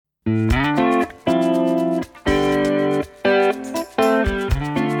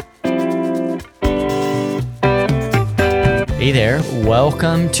Hey there,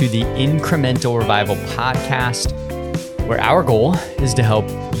 welcome to the Incremental Revival Podcast, where our goal is to help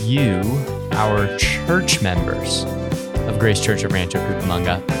you, our church members of Grace Church of Rancho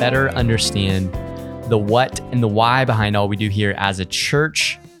Cucamonga, better understand the what and the why behind all we do here as a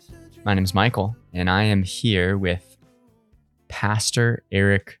church. My name is Michael, and I am here with Pastor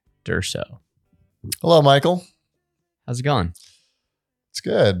Eric Durso. Hello, Michael. How's it going? It's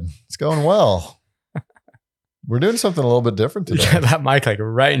good. It's going well. We're doing something a little bit different today. You got that mic like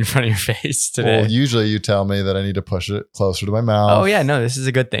right in front of your face today. Well, usually you tell me that I need to push it closer to my mouth. Oh yeah, no, this is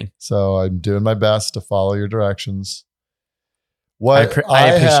a good thing. So I'm doing my best to follow your directions. What I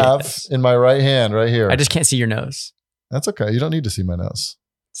appreciate have this. in my right hand right here. I just can't see your nose. That's okay. You don't need to see my nose.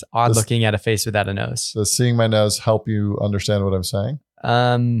 It's odd looking at a face without a nose. Does seeing my nose help you understand what I'm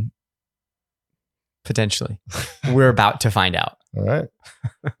saying? Potentially. We're about to find out. All right.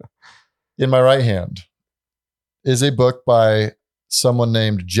 In my right hand is a book by someone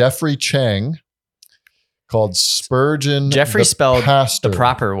named Geoff Chang called Spurgeon Jeffrey the spelled Pastor. the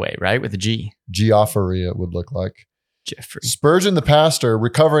proper way, right? With a G. Geoffrey, it would look like. Jeffrey. Spurgeon the Pastor,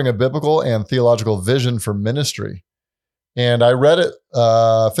 Recovering a Biblical and Theological Vision for Ministry. And I read it,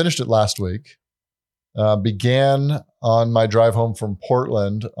 finished it last week. Began on my drive home from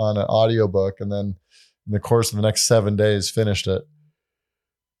Portland on an audiobook, and then in the course of the next 7 days, finished it.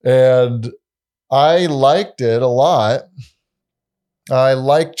 And I liked it a lot. I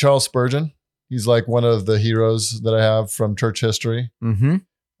like Charles Spurgeon. He's like one of the heroes that I have from church history. Mm-hmm.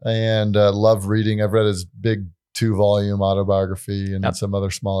 And love reading. I've read his big 2-volume autobiography and Yep. some other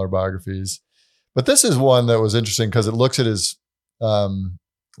smaller biographies. But this is one that was interesting because it looks at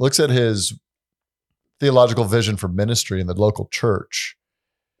his theological vision for ministry in the local church.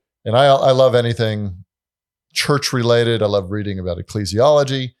 And I love anything church related. I love reading about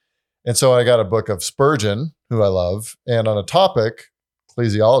ecclesiology. And so I got a book of Spurgeon, who I love, and on a topic,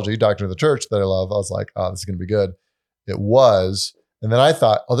 ecclesiology, doctrine of the church, that I love, I was like, oh, this is going to be good. It was. And then I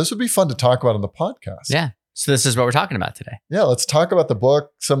thought, oh, this would be fun to talk about on the podcast. Yeah. So this is what we're talking about today. Yeah, let's talk about the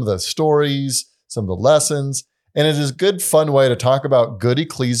book, some of the stories, some of the lessons. And it is a good, fun way to talk about good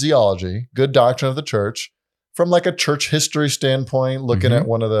ecclesiology, good doctrine of the church, from like a church history standpoint, looking at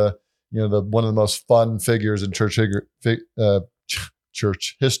one of the most fun figures in church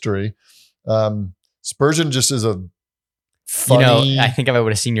history. Spurgeon just is a funny. I think if I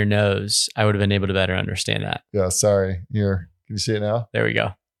would have seen your nose, I would have been able to better understand that. Yeah, sorry. Here, can you see it now? There we go.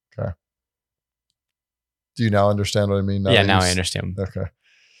 Okay. Do you now understand what I mean? Yeah, now I understand. Okay.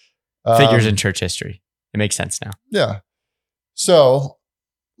 Figures in church history. It makes sense now. Yeah. So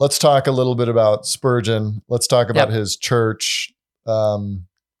let's talk a little bit about Spurgeon. Let's talk about his church.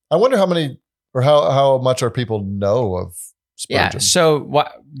 I wonder how many or how much our people know of Spurgeon. Yeah. So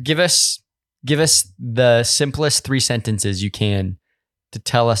give us the simplest 3 sentences you can to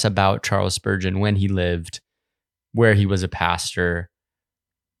tell us about Charles Spurgeon, when he lived, where he was a pastor.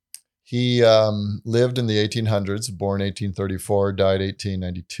 He lived in the 1800s, born 1834, died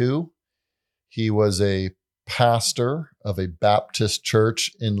 1892. He was a pastor of a Baptist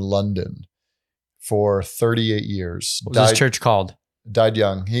church in London for 38 years. What was his church called? Died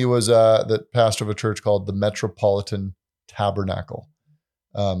young. He was the pastor of a church called the Metropolitan Tabernacle.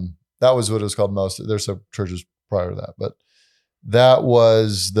 That was what it was called most. There's some churches prior to that, but that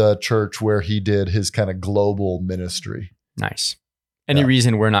was the church where he did his kind of global ministry. Nice. Any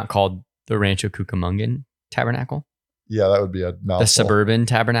reason we're not called the Rancho Cucamongan Tabernacle? Yeah, that would be a mouthful. The Suburban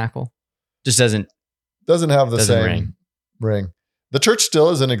Tabernacle? Just doesn't have the same ring. The church still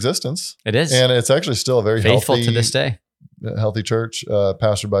is in existence. It is. And it's actually still a very faithful to this day. Healthy church,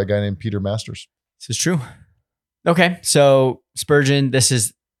 pastored by a guy named Peter Masters. This is true. Okay, so Spurgeon, this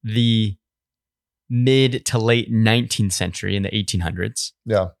is the mid to late 19th century, in the 1800s.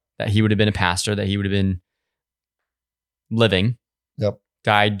 Yeah. That he would have been a pastor, that he would have been living. Yep.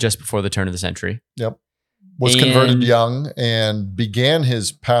 Died just before the turn of the century. Yep. Was converted young and began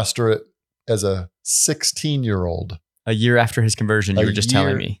his pastorate as a 16-year-old. A year after his conversion, you were just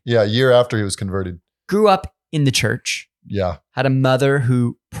telling me. Yeah, a year after he was converted. Grew up in the church. Yeah. Had a mother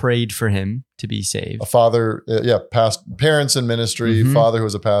who prayed for him to be saved. A father, parents in ministry, father who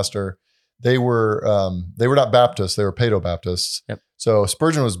was a pastor. They were not Baptists, they were Paedo-Baptists. Yep. So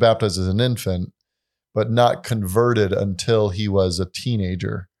Spurgeon was baptized as an infant, but not converted until he was a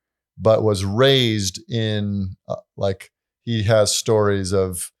teenager, but was raised in, he has stories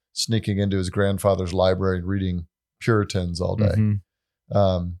of sneaking into his grandfather's library and reading Puritans all day.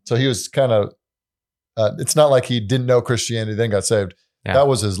 So he was kind of, it's not like he didn't know Christianity, then got saved. Yeah. That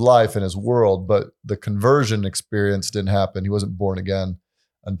was his life and his world, but the conversion experience didn't happen. He wasn't born again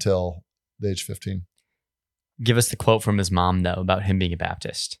until the age 15. give us the quote from his mom, though, about him being a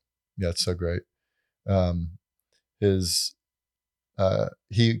Baptist. Yeah, it's so great.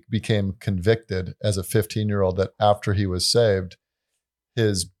 He became convicted as a 15-year-old that after he was saved,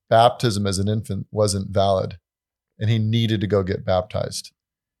 his baptism as an infant wasn't valid, and he needed to go get baptized.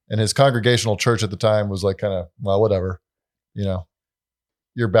 And his congregational church at the time was like, kind of, well, whatever,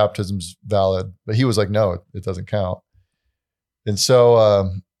 your baptism's valid. But he was like, no, it doesn't count. And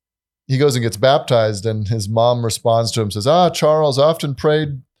so he goes and gets baptized, and his mom responds to him, says, Charles, I often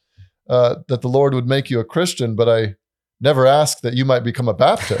prayed that the Lord would make you a Christian, but I never asked that you might become a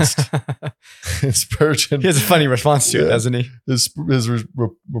Baptist. And Spurgeon, he has a funny response to it, doesn't he? His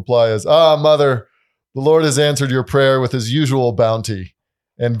reply is, mother, the Lord has answered your prayer with his usual bounty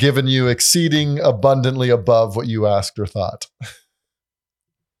and given you exceeding abundantly above what you asked or thought.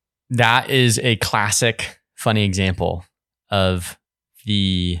 That is a classic, funny example of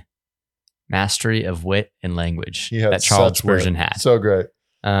the mastery of wit and language that Charles Spurgeon had. So great.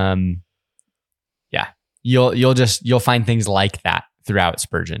 Yeah, you'll find things like that throughout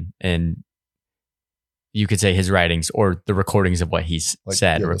Spurgeon, and you could say his writings or the recordings of what he's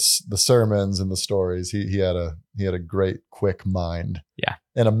said. Yeah, the sermons and the stories. He had a great, quick mind. Yeah,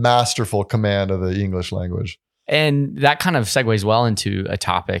 and a masterful command of the English language. And that kind of segues well into a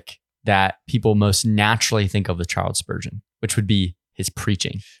topic that people most naturally think of with Charles Spurgeon, which would be his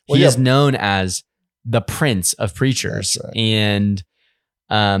preaching. He is known as the Prince of Preachers, right. And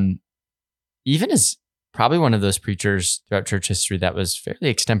even as probably one of those preachers throughout church history that was fairly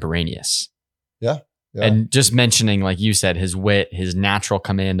extemporaneous. Yeah. And just mentioning, like you said, his wit, his natural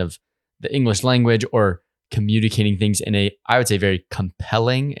command of the English language, or communicating things in a, I would say, very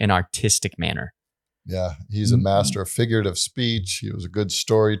compelling and artistic manner. Yeah, he's a master of figurative speech. He was a good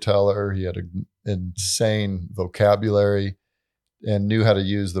storyteller. He had an insane vocabulary and knew how to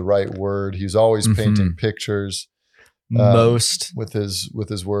use the right word. He was always painting pictures. With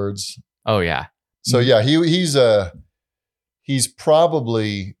his words. Oh yeah. So yeah, he's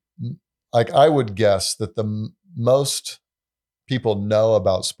probably, like, I would guess that the most people know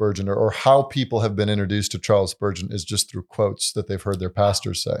about Spurgeon or how people have been introduced to Charles Spurgeon is just through quotes that they've heard their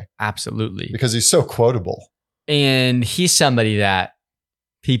pastors say. Absolutely. Because he's so quotable. And he's somebody that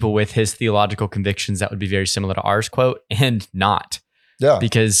people with his theological convictions that would be very similar to ours quote and not. Yeah.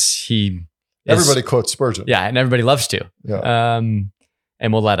 Because everybody quotes Spurgeon. Yeah, and everybody loves to. Yeah.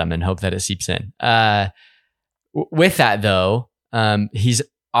 And we'll let him and hope that it seeps in. With that though, he's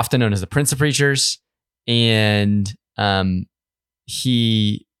often known as the Prince of Preachers, and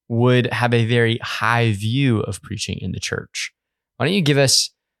he would have a very high view of preaching in the church. Why don't you give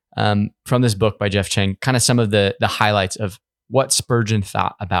us, from this book by Geoff Chang, kind of some of the highlights of what Spurgeon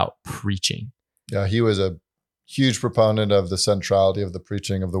thought about preaching? Yeah, he was a huge proponent of the centrality of the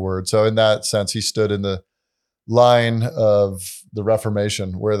preaching of the word. So in that sense, he stood in the line of the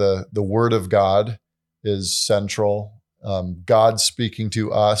Reformation, where the word of God is central. God speaking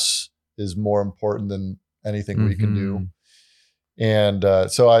to us is more important than anything we can do. And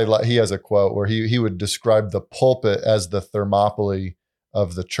he has a quote where he would describe the pulpit as the Thermopylae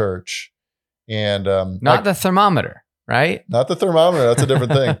of the church. And not the thermometer, right? Not the thermometer. That's a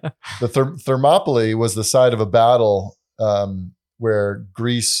different thing. The Thermopylae was the site of a battle where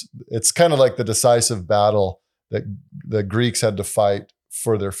Greece, it's kind of like the decisive battle that the Greeks had to fight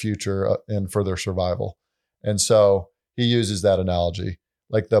for their future and for their survival. And so he uses that analogy.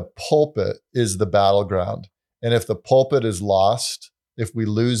 Like, the pulpit is the battleground. And if the pulpit is lost, if we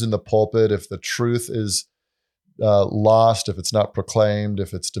lose in the pulpit, if the truth is lost, if it's not proclaimed,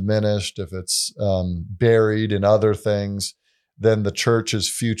 if it's diminished, if it's buried in other things, then the church's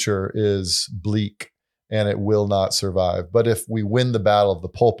future is bleak and it will not survive. But if we win the battle of the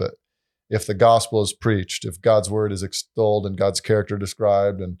pulpit, if the gospel is preached, if God's word is extolled and God's character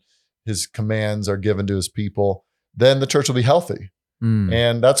described and his commands are given to his people, then the church will be healthy.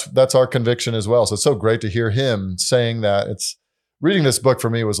 And that's our conviction as well. So it's so great to hear him saying that. It's reading this book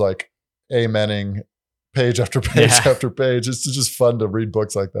for me was like amening page after page after page. It's just fun to read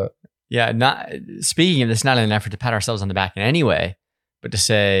books like that. Yeah. Speaking of this, not in an effort to pat ourselves on the back in any way, but to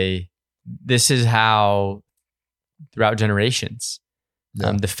say this is how throughout generations,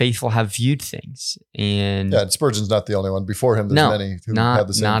 the faithful have viewed things. And Spurgeon's not the only one. Before him, there's many who had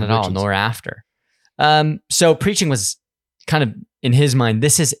the same not at all, nor after. So preaching was kind of, in his mind,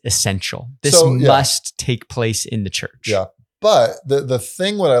 this is essential. This must take place in the church. Yeah. But the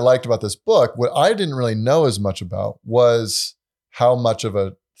thing what I liked about this book, what I didn't really know as much about, was how much of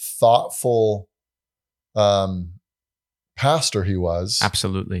a thoughtful pastor he was.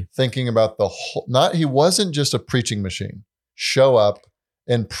 Absolutely. Thinking about the whole, he wasn't just a preaching machine. Show up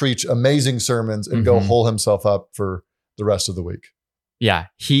and preach amazing sermons and go hole himself up for the rest of the week. Yeah.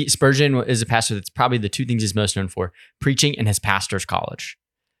 Spurgeon is a pastor that's probably the two things he's most known for: preaching and his pastor's college,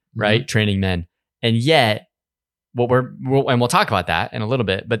 right? Training men. And yet, we'll talk about that in a little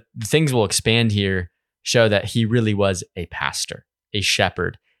bit, but the things we'll expand here show that he really was a pastor, a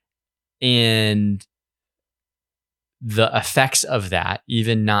shepherd. And the effects of that,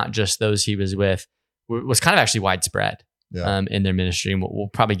 even not just those he was with, was kind of actually widespread in their ministry. And we'll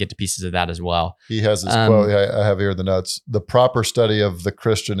probably get to pieces of that as well. He has this quote, I have here the notes: "The proper study of the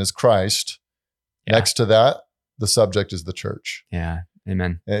Christian is Christ. Next to that, the subject is the church." Yeah.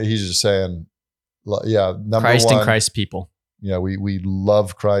 Amen. And he's just saying, number Christ one, and Christ people. Yeah, we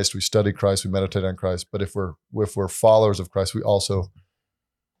love Christ, we study Christ, we meditate on Christ. But if we're followers of Christ, we also,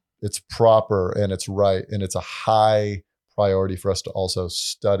 it's proper and it's right and it's a high priority for us to also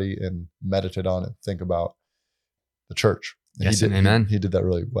study and meditate on and think about the church. And yes, amen. He did that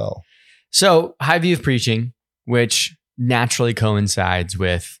really well. So, high view of preaching, which naturally coincides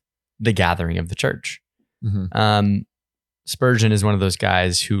with the gathering of the church. Spurgeon is one of those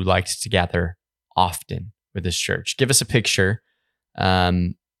guys who liked to gather often with his church. Give us a picture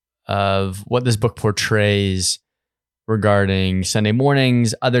of what this book portrays regarding Sunday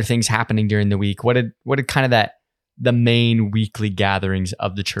mornings, other things happening during the week. What did kind of the main weekly gatherings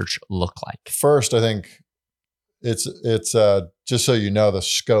of the church look like? First, I think it's just so you know the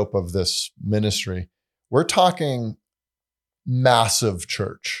scope of this ministry. We're talking massive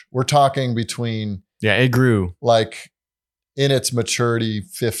church. We're talking between it grew like in its maturity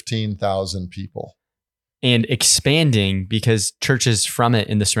 15,000 people. And expanding because churches from it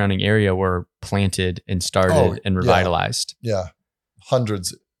in the surrounding area were planted and started and revitalized. Yeah.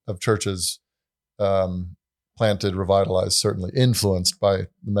 Hundreds of churches planted, revitalized, certainly influenced by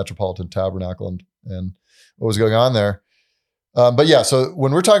the Metropolitan Tabernacle and what was going on there. So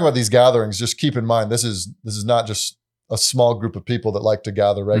when we're talking about these gatherings, just keep in mind, this is not just a small group of people that like to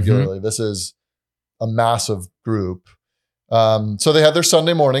gather regularly. This is a massive group. So they had their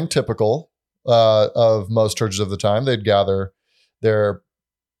Sunday morning, typical of most churches of the time. They'd gather there.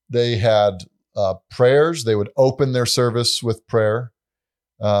 They had prayers. They would open their service with prayer.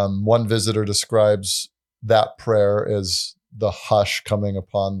 One visitor describes that prayer as the hush coming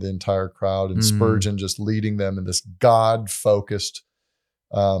upon the entire crowd, and Spurgeon just leading them in this God-focused,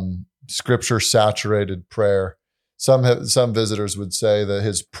 scripture-saturated prayer. Some visitors would say that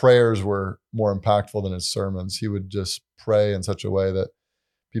his prayers were more impactful than his sermons. He would just pray in such a way that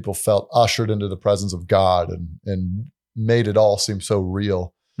people felt ushered into the presence of God and made it all seem so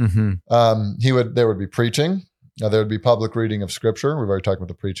real. There would be preaching. There would be public reading of scripture. We've already talked about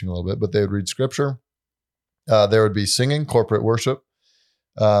the preaching a little bit, but they would read scripture. There would be singing, corporate worship.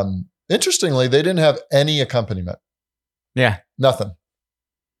 Interestingly, they didn't have any accompaniment. Yeah. Nothing.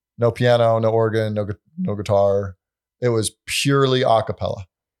 No piano, no organ, no guitar. It was purely a cappella.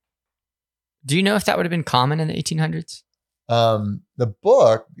 Do you know if that would have been common in the 1800s? The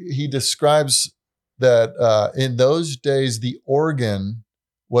book, he describes that in those days, the organ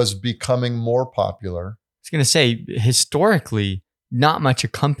was becoming more popular. I was going to say, historically, not much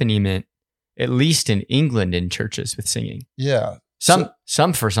accompaniment, at least in England, in churches with singing. Yeah.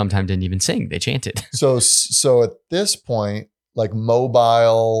 Some for some time didn't even sing. They chanted. So at this point, like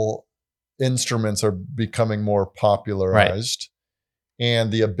mobile instruments are becoming more popularized,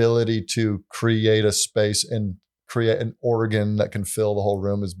 and the ability to create a space and create an organ that can fill the whole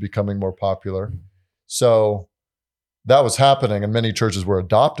room is becoming more popular. So that was happening, and many churches were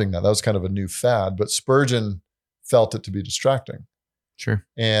adopting that. That was kind of a new fad, but Spurgeon felt it to be distracting. Sure.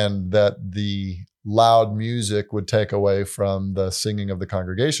 And that the loud music would take away from the singing of the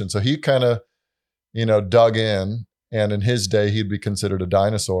congregation. So he kind of, dug in, and in his day, he'd be considered a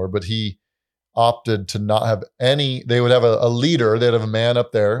dinosaur, but he opted to not have any. They would have a leader. They'd have a man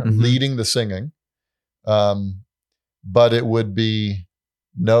up there leading the singing. But it would be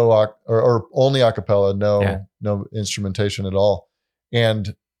or only a cappella, no instrumentation at all.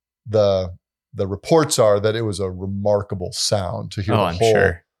 And the reports are that it was a remarkable sound to hear the whole,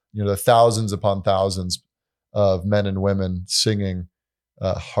 sure. The thousands upon thousands of men and women singing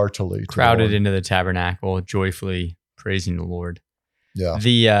heartily. Crowded into the tabernacle, joyfully praising the Lord.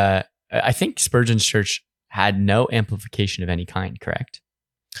 Yeah. I think Spurgeon's church had no amplification of any kind, correct?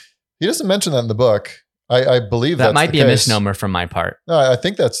 He doesn't mention that in the book. I believe that might be a misnomer from my part. No, I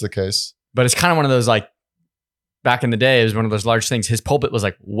think that's the case. But it's kind of one of those, like, back in the day, it was one of those large things. His pulpit was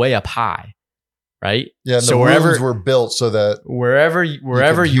like way up high, right? Yeah, and so the rooms were built so that wherever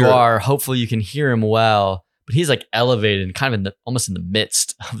you are, hopefully you can hear him well. But he's like elevated and kind of almost in the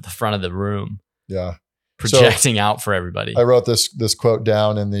midst of the front of the room. Yeah. projecting out for everybody. I wrote this quote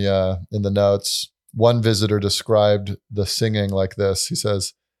down in the notes. One visitor described the singing like this. He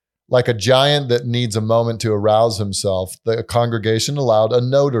says, like a giant that needs a moment to arouse himself, the congregation allowed a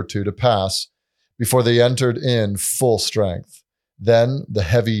note or two to pass before they entered in full strength. Then the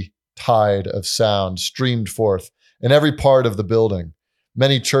heavy tide of sound streamed forth in every part of the building.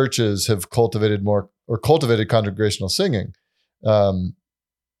 Many churches have cultivated congregational singing,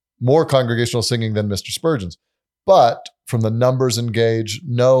 more congregational singing than Mr. Spurgeon's. But from the numbers engaged,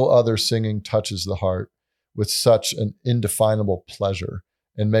 no other singing touches the heart with such an indefinable pleasure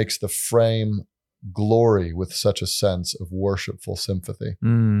and makes the frame glory with such a sense of worshipful sympathy.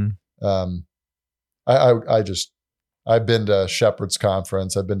 I've been to Shepherd's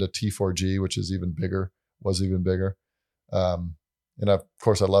Conference. I've been to T4G, which is even bigger, was even bigger. And of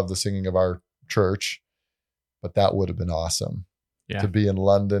course, I love the singing of our church, but that would have been awesome to be in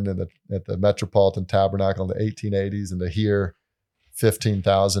London at the Metropolitan Tabernacle in the 1880s and to hear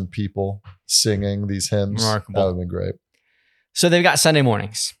 15,000 people singing these hymns. Remarkable. That would have been great. So they've got Sunday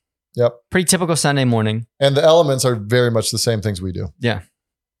mornings. Yep. Pretty typical Sunday morning. And the elements are very much the same things we do. Yeah.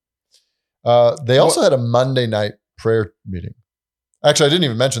 They also had a Monday night prayer meeting. Actually, I didn't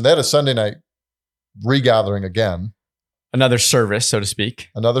even mention they had a Sunday night regathering again. Another service, so to speak.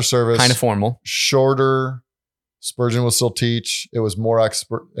 Another service. Kind of formal. Shorter. Spurgeon will still teach. It was more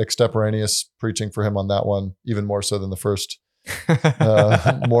extemporaneous preaching for him on that one, even more so than the first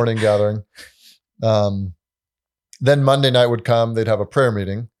morning gathering. Then Monday night would come. They'd have a prayer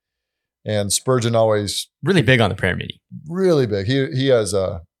meeting. And Spurgeon always... Really big on the prayer meeting. Really big. He has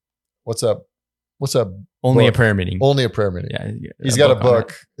a... What's up? Only book? a prayer meeting. Only a prayer meeting. Yeah, He's got a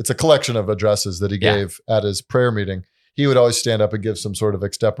book. It's a collection of addresses that he gave at his prayer meeting. He would always stand up and give some sort of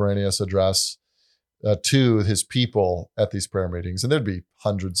extemporaneous address to his people at these prayer meetings. And there'd be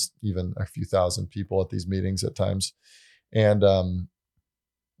hundreds, even a few thousand people at these meetings at times. And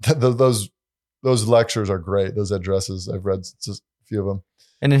those lectures are great. Those addresses, I've read a few of them.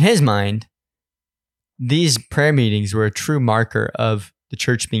 And in his mind, these prayer meetings were a true marker of the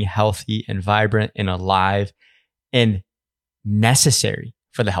church being healthy and vibrant and alive and necessary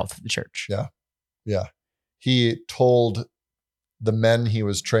for the health of the church. Yeah. Yeah. He told the men he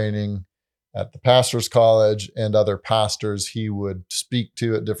was training at the pastor's college and other pastors he would speak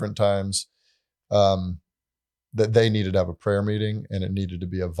to at different times that they needed to have a prayer meeting and it needed to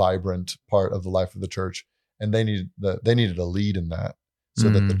be a vibrant part of the life of the church. And they needed a lead in that so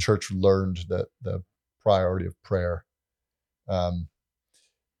that the church learned that the priority of prayer. So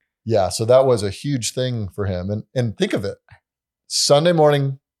that was a huge thing for him. And think of it, Sunday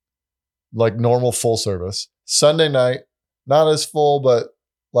morning, like normal full service, Sunday night, not as full, but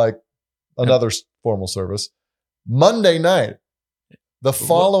like another formal service, Monday night, the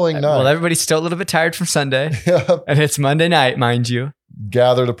following night. Well, everybody's still a little bit tired from Sunday and it's Monday night, mind you.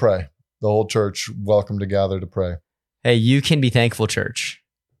 Gather to pray. The whole church, welcome to gather to pray. Hey, you can be thankful, church,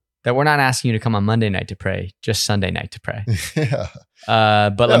 that we're not asking you to come on Monday night to pray, just Sunday night to pray.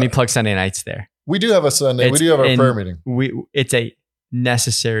 But let me plug Sunday nights there. We do have a Sunday. We do have our prayer meeting. It's a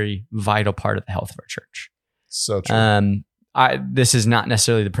necessary, vital part of the health of our church. So true. This is not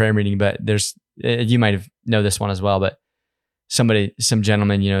necessarily the prayer meeting, but you might know this one as well. But some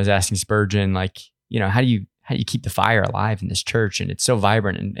gentleman, is asking Spurgeon, like, how do you keep the fire alive in this church? And it's so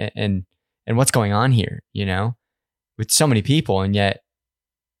vibrant and what's going on here, with so many people, and yet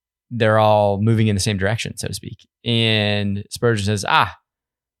they're all moving in the same direction, so to speak. And Spurgeon says,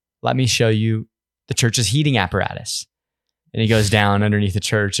 let me show you the church's heating apparatus. And he goes down underneath the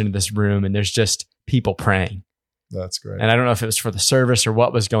church into this room, and there's just people praying. That's great. And I don't know if it was for the service or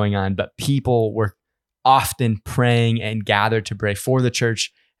what was going on, but people were often praying and gathered to pray for the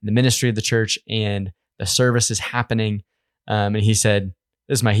church, the ministry of the church, and the service is happening. And he said,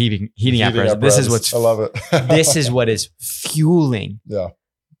 this is my heating apparatus. I love it. This is what is fueling. Yeah.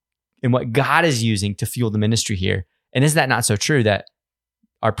 And what God is using to fuel the ministry here. And is that not so true that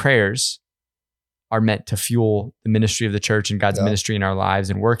our prayers are meant to fuel the ministry of the church and God's ministry in our lives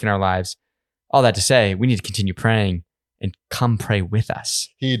and work in our lives? All that to say, we need to continue praying and come pray with us.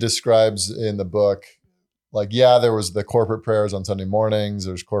 He describes in the book, there was the corporate prayers on Sunday mornings.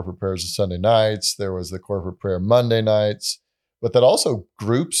 There's corporate prayers on Sunday nights. There was the corporate prayer Monday nights. But that also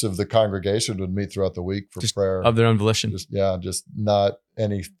groups of the congregation would meet throughout the week for prayer. Of their own volition. Just not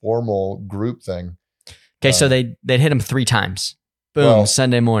any formal group thing. Okay, so they'd hit them 3 times. Boom,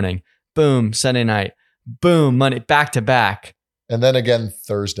 Sunday morning. Boom, Sunday night. Boom, Monday, back to back. And then again,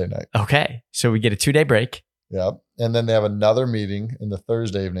 Thursday night. Okay, so we get a 2-day break. Yep. And then they have another meeting in the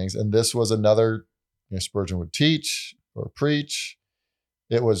Thursday evenings. And this was another, Spurgeon would teach or preach.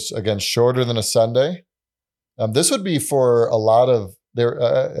 It was, again, shorter than a Sunday. This would be for a lot of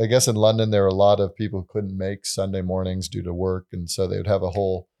I guess in London, there were a lot of people who couldn't make Sunday mornings due to work. And so they would have a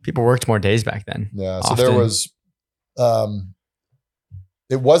whole. People worked more days back then. Yeah. Often. So there was,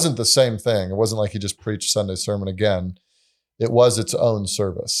 it wasn't the same thing. It wasn't like he just preached Sunday sermon again. It was its own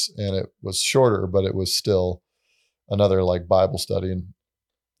service, and it was shorter, but it was still another like Bible study, and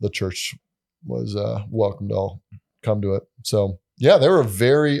the church was welcome to all come to it. So yeah, they were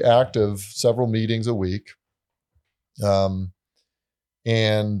very active, several meetings a week. I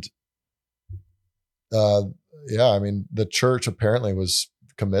mean, the church apparently was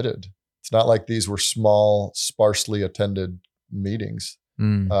committed. It's not like these were small, sparsely attended meetings.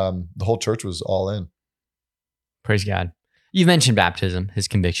 The whole church was all in. Praise God. You mentioned baptism, his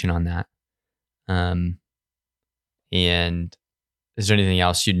conviction on that. And is there anything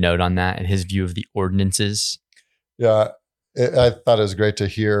else you'd note on that and his view of the ordinances? Yeah, I thought it was great to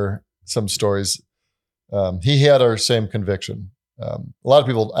hear some stories. He had our same conviction. A lot of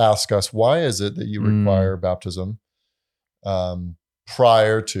people ask us, why is it that you require baptism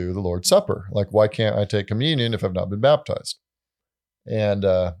prior to the Lord's Supper? Like, why can't I take communion if I've not been baptized? And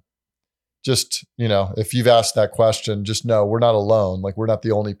just, if you've asked that question, just know we're not alone. Like, we're not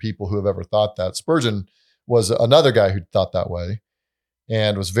the only people who have ever thought that. Spurgeon was another guy who thought that way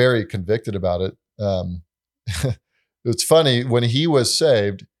and was very convicted about it. It's funny, when he was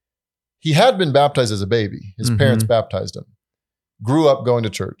saved, he had been baptized as a baby. His parents baptized him, grew up going to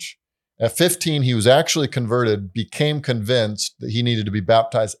church. At 15, he was actually converted, became convinced that he needed to be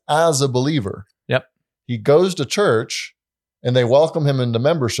baptized as a believer. Yep. He goes to church and they welcome him into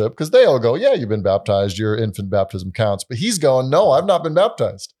membership because they all go, yeah, you've been baptized. Your infant baptism counts. But he's going, no, I've not been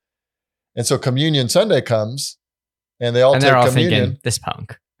baptized. And so Communion Sunday comes and they all take all communion. Thinking, this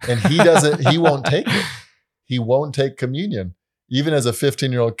punk. And he won't take it. He won't take communion. Even as a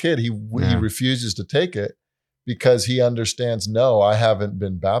 15-year-old kid, he refuses to take it because he understands, no, I haven't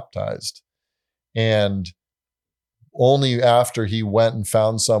been baptized. And only after he went and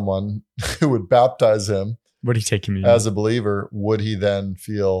found someone who would baptize him would he take communion as a believer, would he then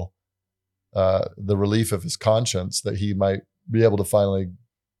feel the relief of his conscience that he might be able to finally,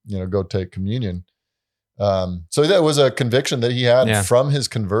 go take communion. So that was a conviction that he had from his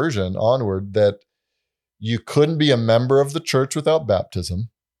conversion onward, that you couldn't be a member of the church without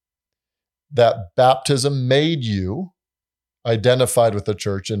baptism, that baptism made you identified with the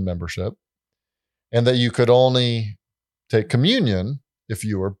church in membership, and that you could only take communion if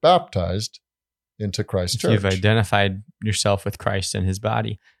you were baptized into Christ's church. You've identified yourself with Christ and his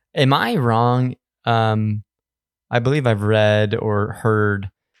body. Am I wrong? I believe I've read or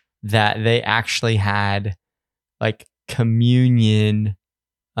heard that they actually had like communion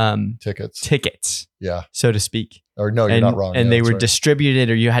tickets, so to speak. Or no, you're not wrong. And they were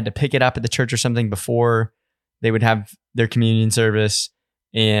distributed, or you had to pick it up at the church or something before they would have their communion service.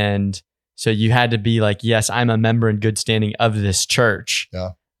 And so you had to be like, yes, I'm a member in good standing of this church.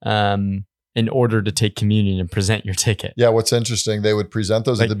 In order to take communion and present your ticket. Yeah, what's interesting, they would present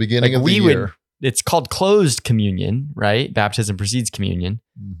those at the beginning of the year. It's called closed communion, right? Baptism precedes communion.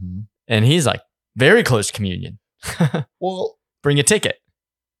 And he's like, very closed communion. Well, bring a ticket.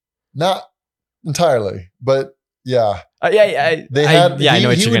 Not entirely, but yeah. I know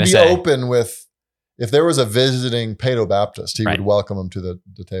what you're going to say. He would be open with, if there was a visiting Paedo Baptist, he would welcome him to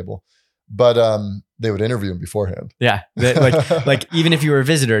the table. But they would interview him beforehand. Yeah. Like even if you were a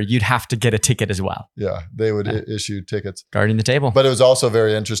visitor, you'd have to get a ticket as well. Yeah. They would issue tickets. Guarding the table. But it was also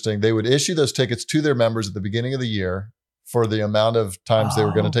very interesting. They would issue those tickets to their members at the beginning of the year for the amount of times they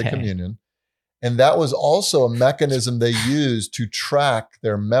were going to take communion. And that was also a mechanism they used to track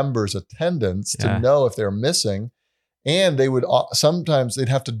their members' attendance to know if they're missing. And they would sometimes they'd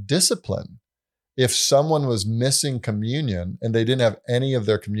have to discipline if someone was missing communion and they didn't have any of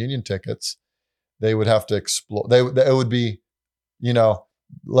their communion tickets. They would have to explore. It would be,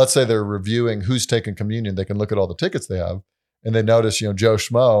 let's say they're reviewing who's taking communion. They can look at all the tickets they have, and they notice, Joe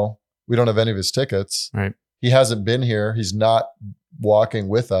Schmo, we don't have any of his tickets. Right. He hasn't been here. He's not walking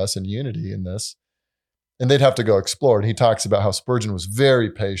with us in unity in this. And they'd have to go explore. And he talks about how Spurgeon was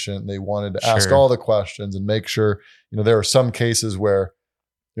very patient. They wanted to ask all the questions and make sure, there were some cases where,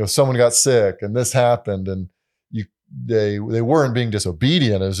 someone got sick and this happened, and they weren't being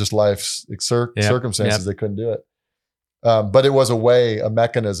disobedient. It was just life's circumstances. They couldn't do it. But it was a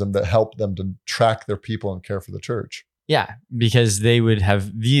mechanism that helped them to track their people and care for the church. Yeah, because they would have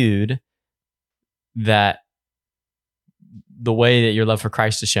viewed that the way that your love for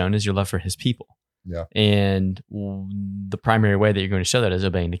Christ is shown is your love for his people. Yeah. And the primary way that you're going to show that is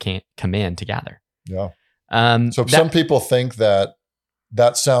obeying the command to gather. Yeah. So some people think that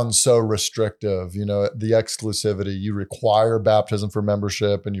that sounds so restrictive, the exclusivity. You require baptism for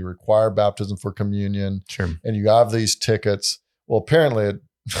membership and you require baptism for communion. Sure. And you have these tickets. Well, apparently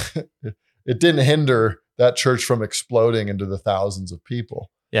it didn't hinder that church from exploding into the thousands of people.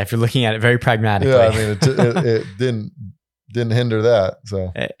 Yeah, if you're looking at it very pragmatically. Yeah, I mean, it didn't hinder that.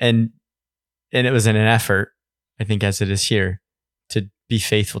 So and it was in an effort, I think, as it is here, to be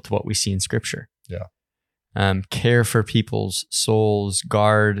faithful to what we see in Scripture. Yeah. Care for people's souls,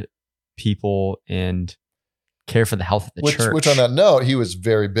 guard people, and care for the health of the church. Which on that note, he was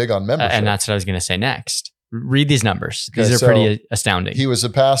very big on membership. And that's what I was going to say next. Read these numbers. These are pretty astounding. He was a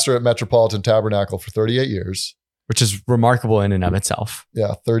pastor at Metropolitan Tabernacle for 38 years. Which is remarkable in and of itself.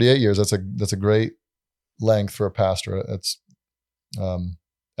 Yeah, 38 years. That's a great length for a pastor. That's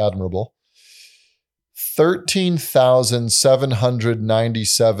admirable.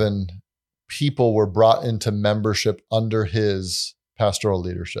 13,797 people were brought into membership under his pastoral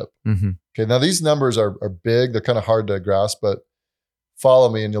leadership. Mm-hmm. Okay, now these numbers are big. They're kind of hard to grasp, but follow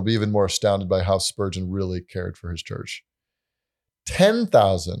me and you'll be even more astounded by how Spurgeon really cared for his church.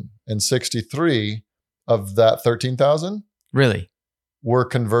 10,063 of that 13,000 really were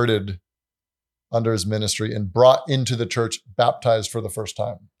converted under his ministry and brought into the church, baptized for the first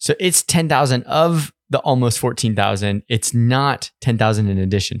time. So it's 10,000 of the almost 14,000. It's not 10,000 in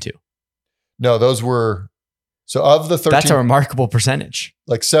addition to. No, those were, so of the 13. That's a remarkable percentage.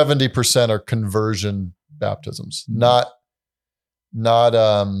 Like 70% are conversion baptisms, not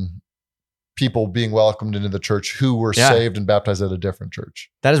people being welcomed into the church who were saved and baptized at a different church.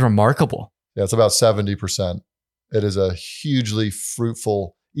 That is remarkable. Yeah, it's about 70%. It is a hugely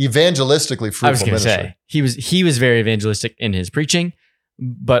fruitful, evangelistically fruitful ministry. I was going to say, he was very evangelistic in his preaching,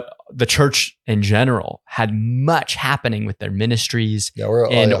 but the church in general had much happening with their ministries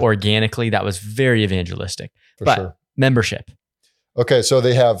organically. That was very evangelistic. For sure. Membership. Okay, so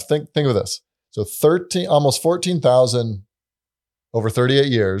they have, think of this. So almost 14,000 over 38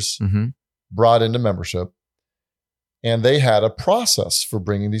 years brought into membership. And they had a process for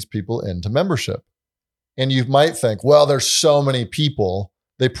bringing these people into membership. And you might think, well, there's so many people.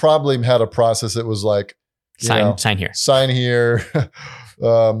 They probably had a process that was like, sign here,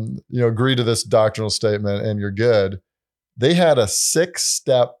 agree to this doctrinal statement and you're good. They had a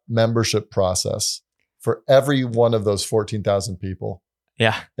 6-step membership process for every one of those 14,000 people.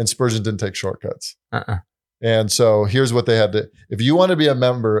 Yeah. And Spurgeon didn't take shortcuts. And so here's what they had to, if you want to be a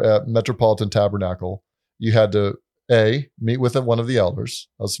member at Metropolitan Tabernacle, you had to meet with one of the elders.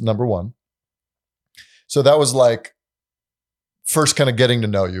 That's number one. So that was like first kind of getting to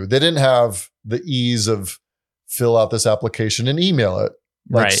know you. They didn't have the ease of fill out this application and email it.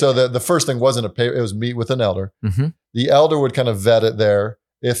 Right. So the first thing wasn't a paper, it was meet with an elder. Mm-hmm. The elder would kind of vet it there.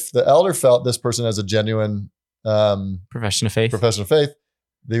 If the elder felt this person has a genuine profession of faith,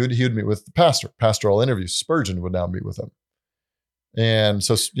 he would meet with the pastor. Pastoral interview. Spurgeon would now meet with him. And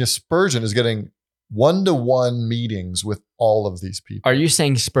so Spurgeon is getting 1-to-1 meetings with all of these people. Are you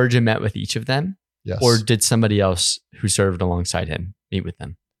saying Spurgeon met with each of them? Yes. Or did somebody else who served alongside him meet with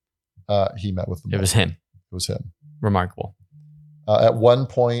them? He met with them. It was him. It was him. Remarkable. At one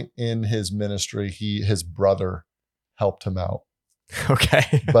point in his ministry, his brother helped him out.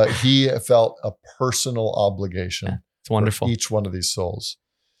 Okay. But he felt a personal obligation. Yeah, it's wonderful. For each one of these souls.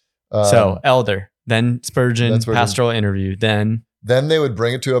 So elder, then Spurgeon, pastoral interview, then they would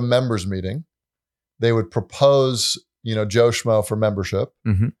bring it to a members meeting. They would propose, Joe Schmo for membership.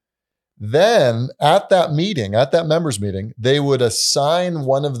 Mm-hmm. Then at that members meeting, they would assign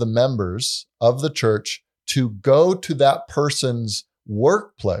one of the members of the church to go to that person's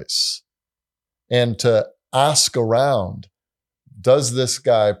workplace and to ask around, does this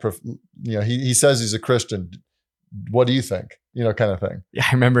guy, he says he's a Christian. What do you think? Kind of thing. Yeah,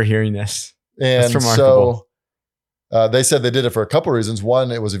 I remember hearing this. And that's remarkable. So they said they did it for a couple of reasons.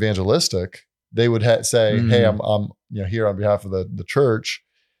 One, it was evangelistic. They would say, hey, I'm here on behalf of the church.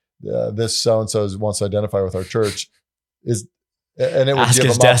 This so-and-so wants to identify with our church. And it would ask give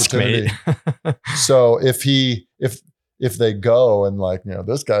his them desk opportunity. mate. So if they go and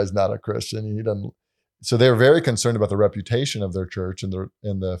this guy's not a Christian, he doesn't. So they were very concerned about the reputation of their church and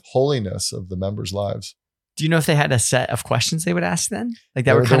the holiness of the members' lives. Do you know if they had a set of questions they would ask then? Like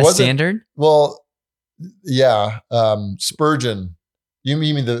that were kind of standard? Well, yeah. Spurgeon. You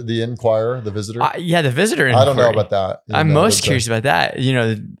mean the inquirer, the visitor? Yeah, the visitor inquiry. I don't know about that. I'm most curious about that.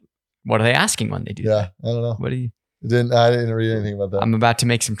 What are they asking when they do that? I don't know. What do you? I didn't read anything about that. I'm about to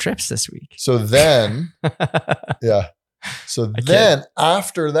make some trips this week. So then,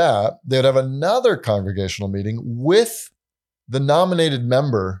 after that, they would have another congregational meeting with the nominated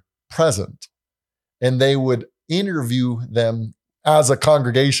member present. And they would interview them as a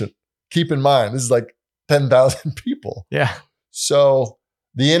congregation. Keep in mind, this is like 10,000 people. Yeah. So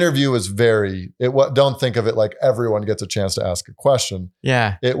the interview was don't think of it like everyone gets a chance to ask a question.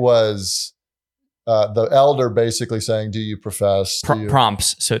 Yeah. It was the elder basically saying, do you profess?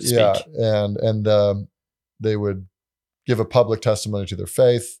 Prompts, so to speak. Yeah. And they would give a public testimony to their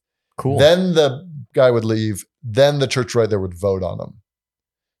faith. Cool. Then the guy would leave. Then the church right there would vote on them.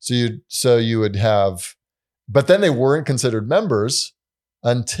 So you would have, but then they weren't considered members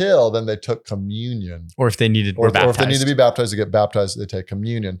until then they took communion. Or if they needed, or if they need to be baptized, they get baptized, they take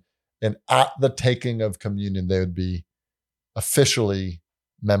communion. And at the taking of communion, they would be officially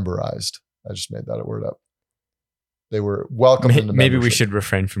memberized. I just made that word up. They were welcomed into membership. Maybe we should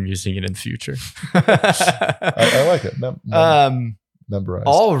refrain from using it in the future. I like it. Memorized.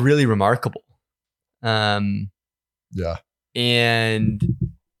 All really remarkable. Yeah. And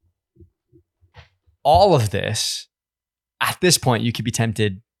all of this, at this point, you could be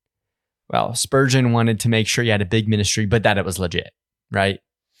tempted. Well, Spurgeon wanted to make sure he had a big ministry, but that it was legit, right?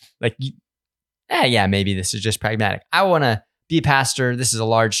 Like, maybe this is just pragmatic. I want to be a pastor. This is a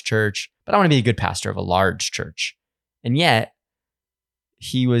large church, but I want to be a good pastor of a large church. And yet,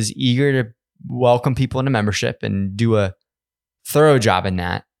 he was eager to welcome people into membership and do a thorough job in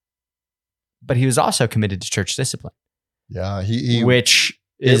that. But he was also committed to church discipline. Yeah, which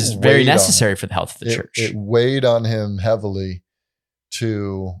is very necessary for the health of the church. It weighed on him heavily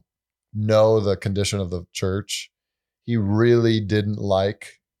to know the condition of the church. He really didn't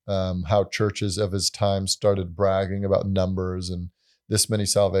like how churches of his time started bragging about numbers and this many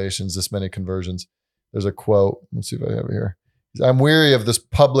salvations, this many conversions. There's a quote. Let's see if I have it here. I'm weary of this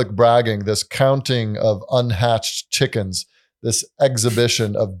public bragging, this counting of unhatched chickens, this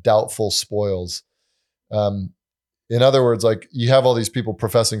exhibition of doubtful spoils. In other words, like you have all these people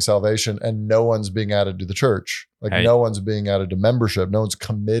professing salvation and no one's being added to the church. Like no one's being added to membership. No one's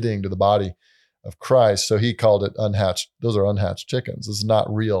committing to the body of Christ. So he called it unhatched. Those are unhatched chickens. This is not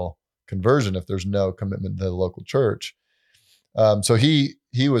real conversion if there's no commitment to the local church. So he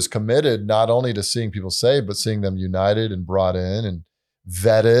was committed not only to seeing people saved, but seeing them united and brought in and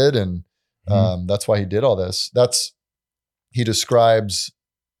vetted. And that's why he did all this. He describes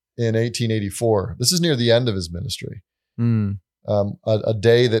in 1884, this is near the end of his ministry, a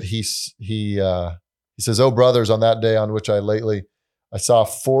day that he says, "Oh, brothers, on that day on which I saw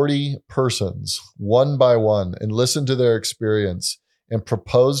 40 persons, one by one, and listened to their experience and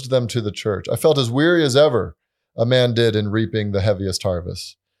proposed them to the church. I felt as weary as ever a man did in reaping the heaviest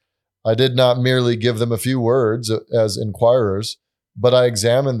harvest. I did not merely give them a few words as inquirers, but I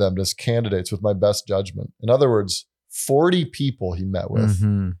examined them as candidates with my best judgment." In other words, 40 people he met with.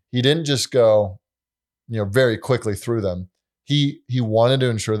 He didn't just go, very quickly through them. He wanted to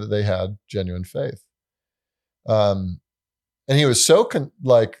ensure that they had genuine faith. And he was so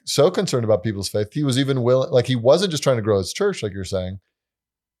concerned about people's faith. He was even willing, like he wasn't just trying to grow his church, like you're saying.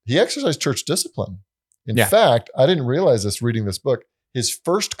 He exercised church discipline. In fact, I didn't realize this reading this book. His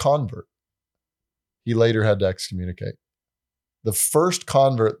first convert, he later had to excommunicate. The first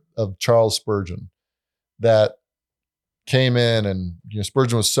convert of Charles Spurgeon that came in, and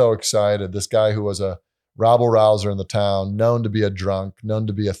Spurgeon was so excited. This guy who was a rabble rouser in the town, known to be a drunk, known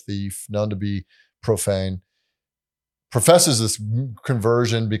to be a thief, known to be profane, professes this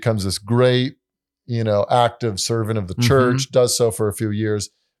conversion, becomes this great, active servant of the church, does so for a few years,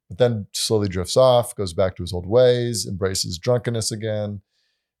 but then slowly drifts off, goes back to his old ways, embraces drunkenness again,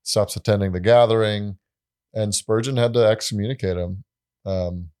 stops attending the gathering, and Spurgeon had to excommunicate him.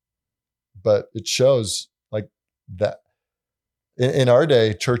 But it shows like that in our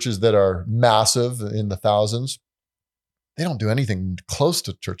day, churches that are massive in the thousands, they don't do anything close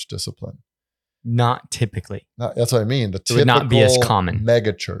to church discipline. Not typically. That's what I mean. The typical would not be as common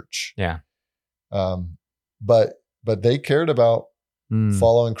mega church. Yeah. But they cared about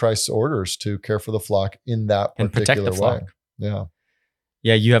following Christ's orders to care for the flock in that particular way. Flock. Yeah.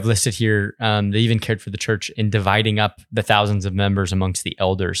 Yeah, you have listed here, they even cared for the church in dividing up the thousands of members amongst the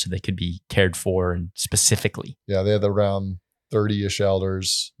elders so they could be cared for and specifically. Yeah, they had around 30-ish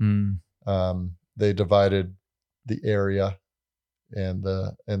elders. They divided the area and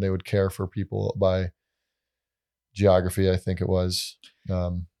they would care for people by geography, I think it was.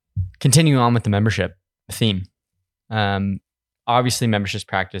 Continuing on with the membership theme. Obviously, membership is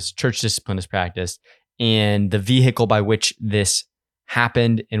practiced, church discipline is practiced, and the vehicle by which this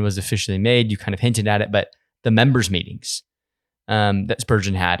happened and was officially made, you kind of hinted at it, but the members meetings that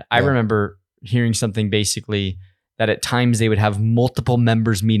Spurgeon had. I remember hearing something basically that at times they would have multiple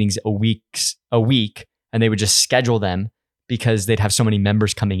members meetings a week, and they would just schedule them because they'd have so many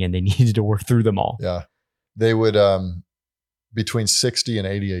members coming in, they needed to work through them all. Yeah. They would, between 60 and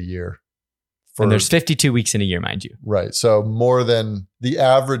 80 a year. And there's 52 weeks in a year, mind you. Right. So more than the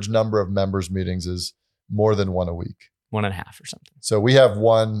average number of members meetings is more than one a week. 1.5 or something. So we have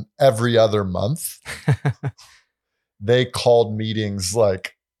one every other month. They called meetings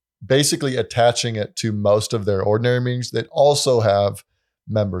like basically attaching it to most of their ordinary meetings. They also have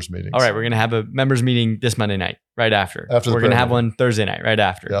members meetings. All right, we're going to have a members meeting this Monday night, right after. We're going to have one Thursday night, right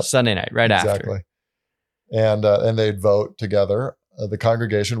after. Yep. Sunday night, right after. And they'd vote together. The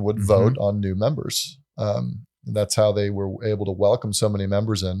congregation would vote on new members. That's how they were able to welcome so many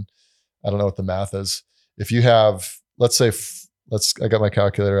members in. I don't know what the math is. If you have, let's say, I got my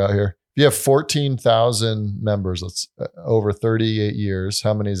calculator out here. If you have 14,000 members, over 38 years,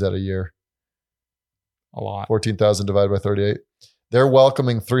 how many is that a year? A lot. 14,000 divided by 38. They're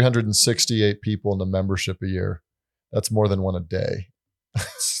welcoming 368 people into membership a year. That's more than one a day.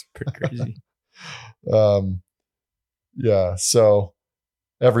 It's pretty crazy. Yeah. So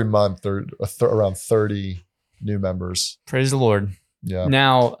every month there are around 30 new members. Praise the Lord. Yeah.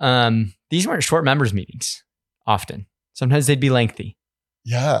 Now, these weren't short members meetings often. Sometimes they'd be lengthy.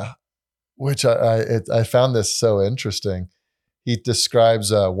 Yeah. Which I found this so interesting. He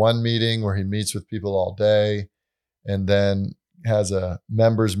describes one meeting where he meets with people all day and then has a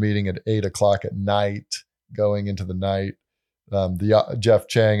members meeting at 8:00 at night, going into the night. Geoff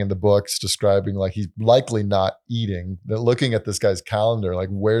Chang in the book's describing like he's likely not eating. They're looking at this guy's calendar, like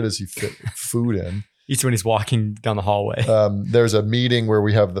where does he fit food in? Eats when he's walking down the hallway. There's a meeting where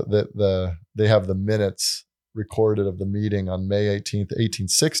we have they have the minutes recorded of the meeting on May 18th,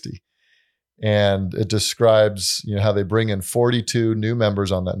 1860. And it describes, how they bring in 42 new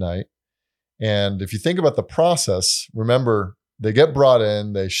members on that night. And if you think about the process, remember, they get brought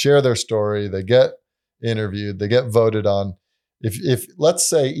in, they share their story, they get interviewed, they get voted on. If let's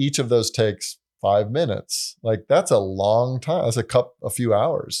say each of those takes 5 minutes, like that's a long time. That's a few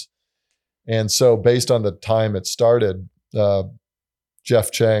hours. And so based on the time it started,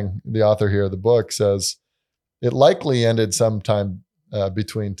 Geoff Chang, the author here of the book, says it likely ended sometime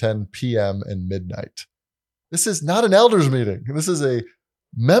between 10 p.m. and midnight. This is not an elders meeting. This is a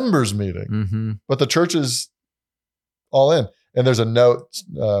members meeting, but the church is all in. And there's a note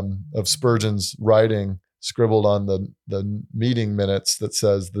of Spurgeon's writing scribbled on the meeting minutes that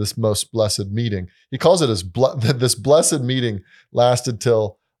says this most blessed meeting. He calls it this blessed meeting lasted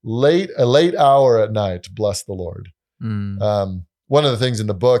till a late hour at night. Bless the Lord. One of the things in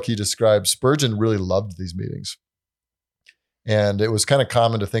the book he describes, Spurgeon really loved these meetings. And it was kind of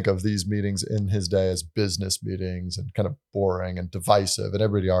common to think of these meetings in his day as business meetings and kind of boring and divisive, and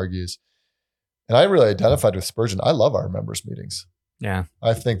everybody argues. And I really identified with Spurgeon. I love our members meetings. Yeah.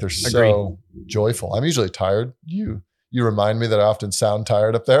 I think they're so joyful. I'm usually tired. You remind me that I often sound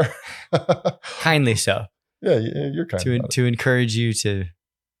tired up there. Kindly so. Yeah, you're kind to encourage you to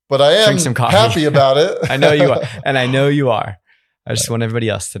But I am drink some coffee. Happy about it. I know you are. And I know you are. I just want everybody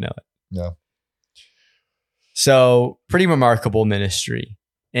else to know it. Yeah. So pretty remarkable ministry.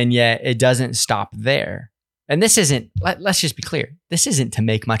 And yet it doesn't stop there. And this isn't, let's just be clear, this isn't to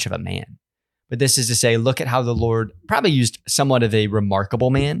make much of a man. But this is to say, look at how the Lord probably used somewhat of a remarkable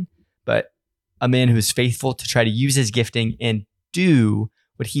man, but a man who's faithful to try to use his gifting and do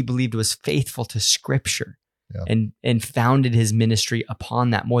what he believed was faithful to Scripture, and founded his ministry upon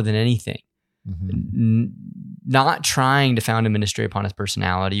that more than anything. Not trying to found a ministry upon his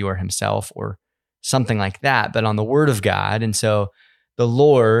personality or himself or something like that, but on the Word of God. And so the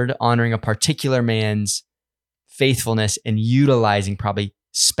Lord honoring a particular man's faithfulness and utilizing probably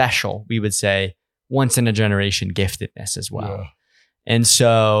special, we would say, once in a generation giftedness as well. Yeah. And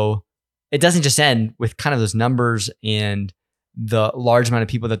so it doesn't just end with kind of those numbers and the large amount of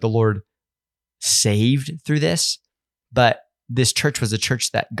people that the Lord saved through this, but this church was a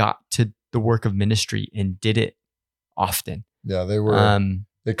church that got to the work of ministry and did it often. Yeah, they were.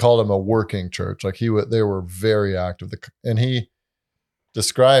 They called him a working church. Like they were very active. And he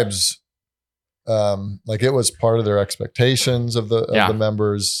describes like it was part of their expectations of the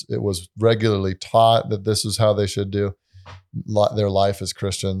members. It was regularly taught that this is how they should do their life as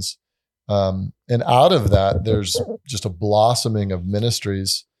Christians. And out of that, there's just a blossoming of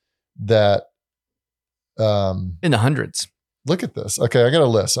ministries that in the hundreds. Look at this. Okay, I got a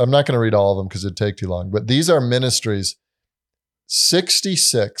list. I'm not going to read all of them because it'd take too long, but these are ministries,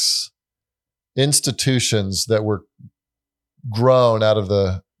 66 institutions that were grown out of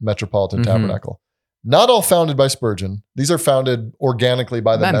the Metropolitan Tabernacle. Not all founded by Spurgeon. These are founded organically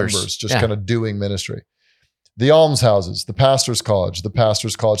by the members just kind of doing ministry. The Almshouses, the Pastor's College, the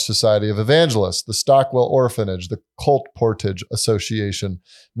Pastor's College Society of Evangelists, the Stockwell Orphanage, the Colt Portage Association,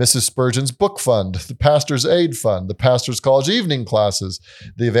 Mrs. Spurgeon's Book Fund, the Pastor's Aid Fund, the Pastor's College Evening Classes,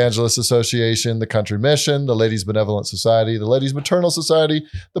 the Evangelist Association, the Country Mission, the Ladies Benevolent Society, the Ladies Maternal Society,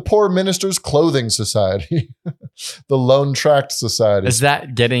 the Poor Minister's Clothing Society, the Lone Tract Society. Is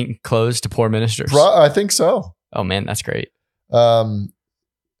that getting closed to poor ministers? I think so. Oh man, that's great.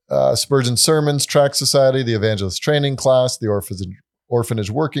 Spurgeon Sermons Tract Society, the Evangelist Training Class, the Orphanage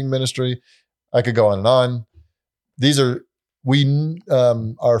Working Ministry. I could go on and on. We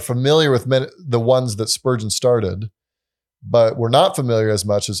are familiar with the ones that Spurgeon started, but we're not familiar as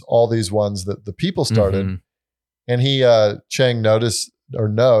much as all these ones that the people started. Mm-hmm. And Chang notes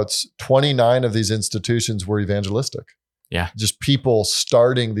 29 of these institutions were evangelistic. Yeah. Just people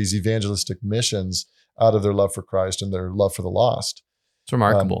starting these evangelistic missions out of their love for Christ and their love for the lost. It's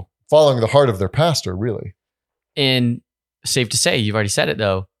remarkable. Following the heart of their pastor, really. And safe to say, you've already said it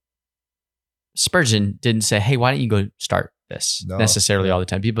though, Spurgeon didn't say, hey, why don't you go start this necessarily all the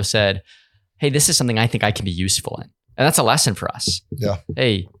time. People said, hey, this is something I think I can be useful in. And that's a lesson for us. Yeah.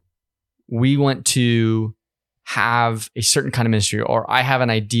 Hey, we want to have a certain kind of ministry, or I have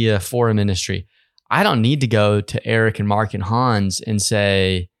an idea for a ministry. I don't need to go to Eric and Mark and Hans and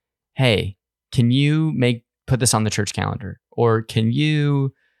say, hey, can you put this on the church calendar? Or can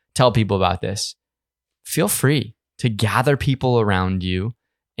you tell people about this? Feel free to gather people around you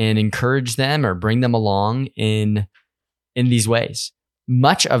and encourage them or bring them along in these ways.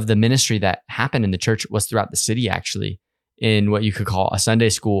 Much of the ministry that happened in the church was throughout the city, actually, in what you could call a Sunday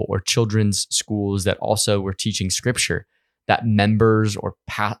school or children's schools that also were teaching scripture that members or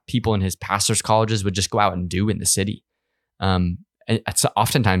people in his pastor's colleges would just go out and do in the city. And it's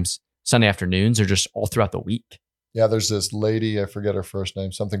oftentimes Sunday afternoons or just all throughout the week. Yeah, there's this lady, I forget her first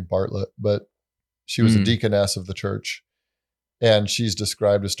name, something Bartlett, but she was a deaconess of the church. And she's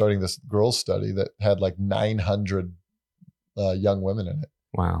described as starting this girls' study that had like 900 young women in it.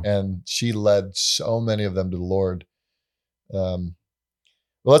 Wow. And she led so many of them to the Lord. Well,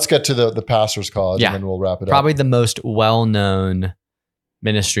 let's get to the pastor's college and then we'll wrap it up. Probably the most well-known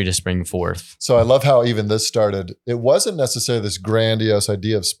ministry to spring forth. So I love how even this started. It wasn't necessarily this grandiose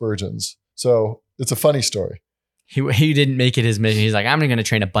idea of Spurgeon's. So it's a funny story. He didn't make it his mission. He's like, I'm going to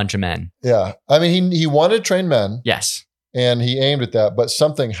train a bunch of men. Yeah. I mean, he wanted to train men. Yes. And he aimed at that. But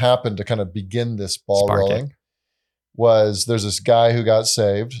something happened to kind of begin this ball rolling. There's this guy who got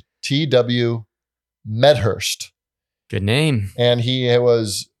saved, T.W. Medhurst. Good name. And he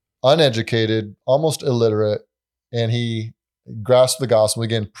was uneducated, almost illiterate. And he grasped the gospel,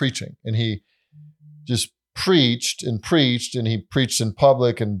 again, preaching. And he just preached. And he preached in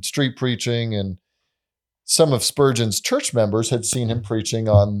public and street preaching. And some of Spurgeon's church members had seen him preaching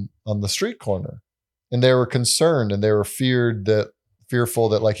on the street corner, and they were concerned and they were fearful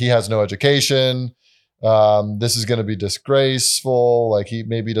that like he has no education. This is going to be disgraceful. Like he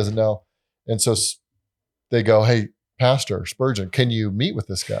maybe doesn't know. And so they go, hey, Pastor Spurgeon, can you meet with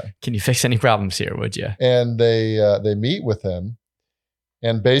this guy? Can you fix any problems here, would you? And they meet with him,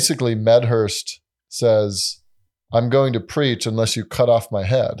 and basically Medhurst says, I'm going to preach unless you cut off my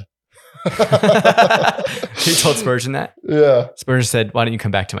head. He told Spurgeon that? Yeah. Spurgeon said, why don't you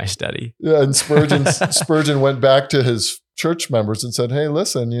come back to my study? Yeah. And Spurgeon went back to his church members and said, hey,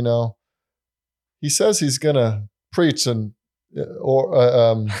 listen, he says he's going to preach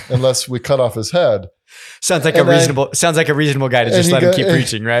unless we cut off his head. Sounds like a reasonable guy to just let him keep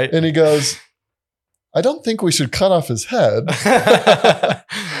preaching, right? And he goes, I don't think we should cut off his head.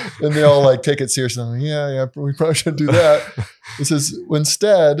 And they all like take it seriously. I'm like, yeah, we probably shouldn't do that. He says,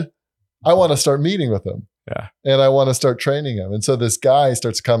 instead, I want to start meeting with him. Yeah. And I want to start training him. And so this guy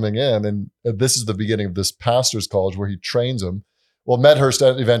starts coming in, and this is the beginning of this pastor's college where he trains him. Well, Medhurst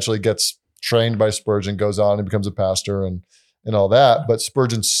eventually gets trained by Spurgeon, goes on and becomes a pastor and all that. But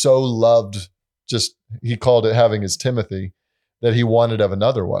Spurgeon so loved he called it having his Timothy, that he wanted to have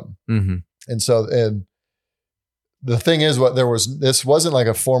another one. Mm-hmm. And the thing is, this wasn't like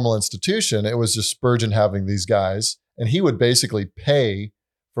a formal institution. It was just Spurgeon having these guys, and he would basically pay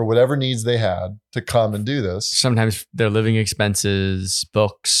for whatever needs they had to come and do this. Sometimes their living expenses,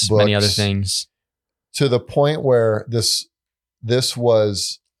 books, many other things. To the point where this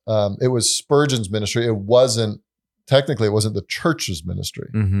was, it was Spurgeon's ministry. It wasn't the church's ministry.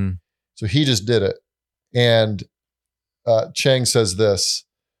 Mm-hmm. So he just did it. And Chang says this,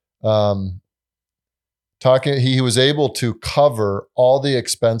 he was able to cover all the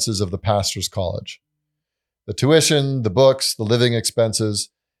expenses of the pastor's college, the tuition, the books, the living expenses,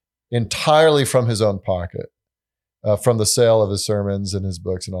 entirely from his own pocket, from the sale of his sermons and his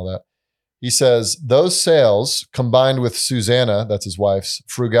books and all that. He says, those sales, combined with Susanna, that's his wife's,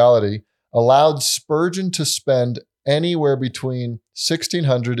 frugality, allowed Spurgeon to spend anywhere between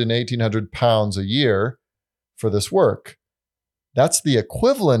 1,600 and 1,800 pounds a year for this work. That's the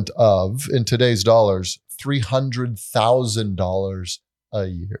equivalent of, in today's dollars, $300,000 a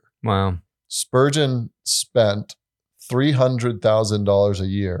year. Wow. Spurgeon spent $300,000 a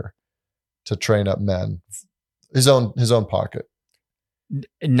year to train up men, his own pocket.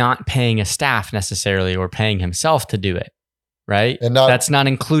 Not paying a staff necessarily or paying himself to do it, right? And that's not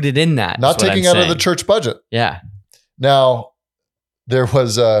included in that. Not taking out of the church budget. Yeah. Now, there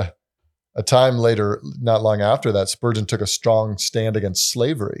was a time later, not long after that, Spurgeon took a strong stand against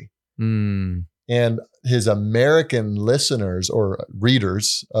slavery. Mm. And his American listeners or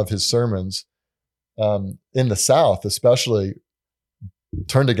readers of his sermons in the South especially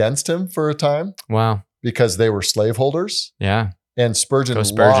turned against him for a time. Wow. Because they were slaveholders. Yeah. And Spurgeon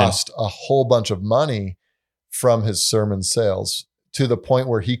lost a whole bunch of money from his sermon sales to the point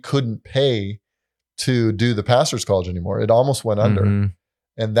where he couldn't pay to do the pastor's college anymore. It almost went under. Mm-hmm.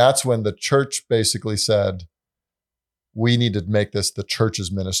 And that's when the church basically said, we need to make this the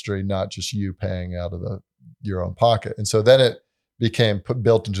church's ministry, not just you paying out of your own pocket. And so then it became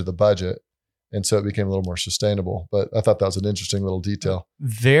built into the budget. And so it became a little more sustainable. But I thought that was an interesting little detail.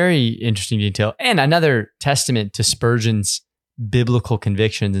 Very interesting detail. And another testament to Spurgeon's biblical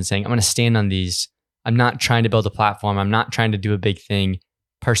convictions and saying, I'm going to stand on these. I'm not trying to build a platform. I'm not trying to do a big thing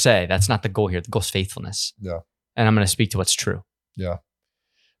per se. That's not the goal here. The goal is faithfulness. Yeah. And I'm going to speak to what's true. Yeah.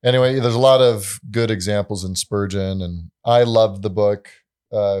 Anyway, there's a lot of good examples in Spurgeon, and I loved the book.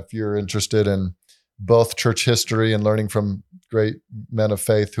 If you're interested in both church history and learning from great men of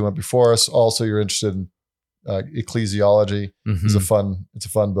faith who went before us, also you're interested in ecclesiology. Mm-hmm. It's a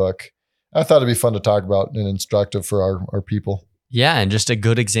fun book. I thought it'd be fun to talk about and instructive for our people. Yeah, and just a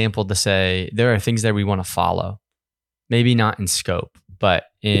good example to say there are things that we want to follow. Maybe not in scope, but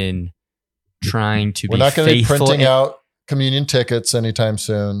in trying to be faithful. We're not going to be printing out communion tickets anytime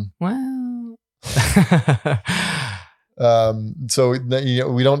soon. Well, so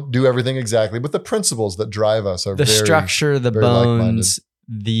we don't do everything exactly, but the principles that drive us are the very, structure, the very bones,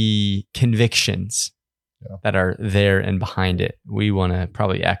 the convictions that are there and behind it. We want to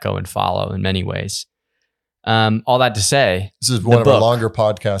probably echo and follow in many ways. All that to say, this is one of our longer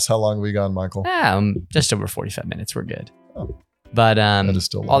podcasts. How long have we gone, Michael? Just over 45 minutes. We're good. Oh. But that is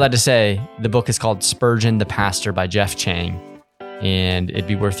still long. All that to say, the book is called Spurgeon the Pastor by Geoff Chang, and it'd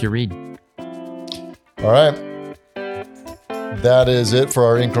be worth your read. All right. That is it for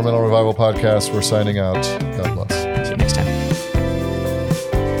our Incremental Revival podcast. We're signing out. God